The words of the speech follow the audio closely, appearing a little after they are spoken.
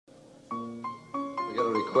We got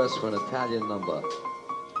a request for an Italian number,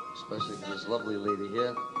 especially for this lovely lady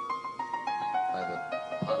here by the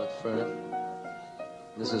potted fern.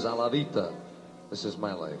 This is Alla Vita. This is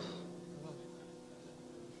my life.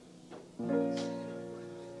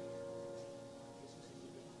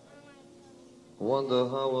 Wonder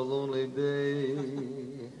how a lonely day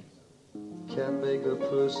can make a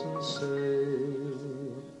person say,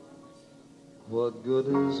 what good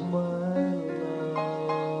is my life?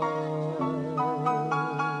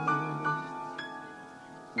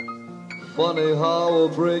 Funny how a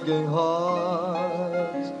breaking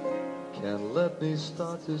heart can let me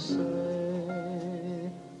start to say,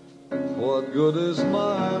 what good is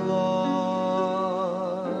my life?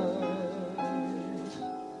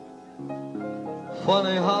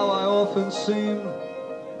 Funny how I often seem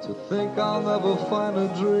to think I'll never find a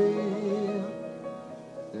dream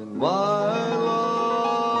in my life,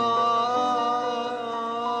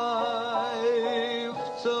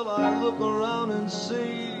 till I look around and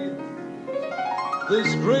see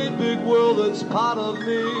this great big world that's part of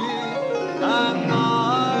me and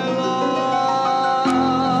my life.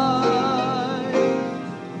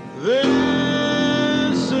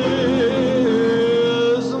 This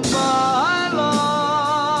is my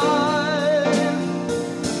life.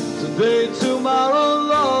 Today, tomorrow,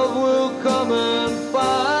 love will come and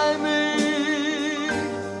find me.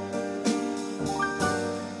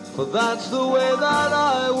 For that's the way that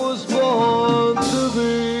I was born to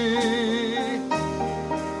be.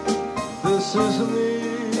 This is me.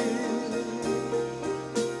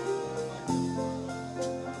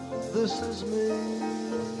 This is me.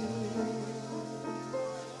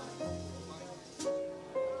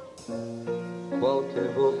 Qualche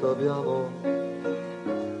volta abbiamo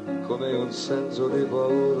come un senso di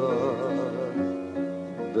paura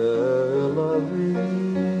della vita.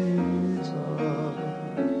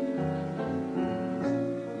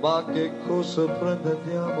 Ma che cosa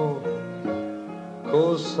pretendiamo?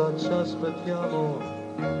 Cosa ci aspettiamo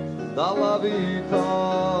dalla vita?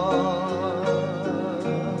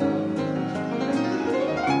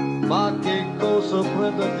 Ma che cosa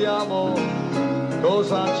pretendiamo?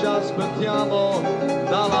 Cosa ci aspettiamo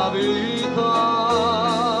dalla vita?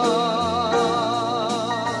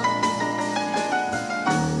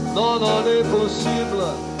 No, non è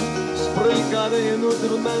possibile sprecare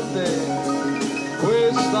inutilmente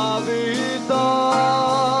questa vita.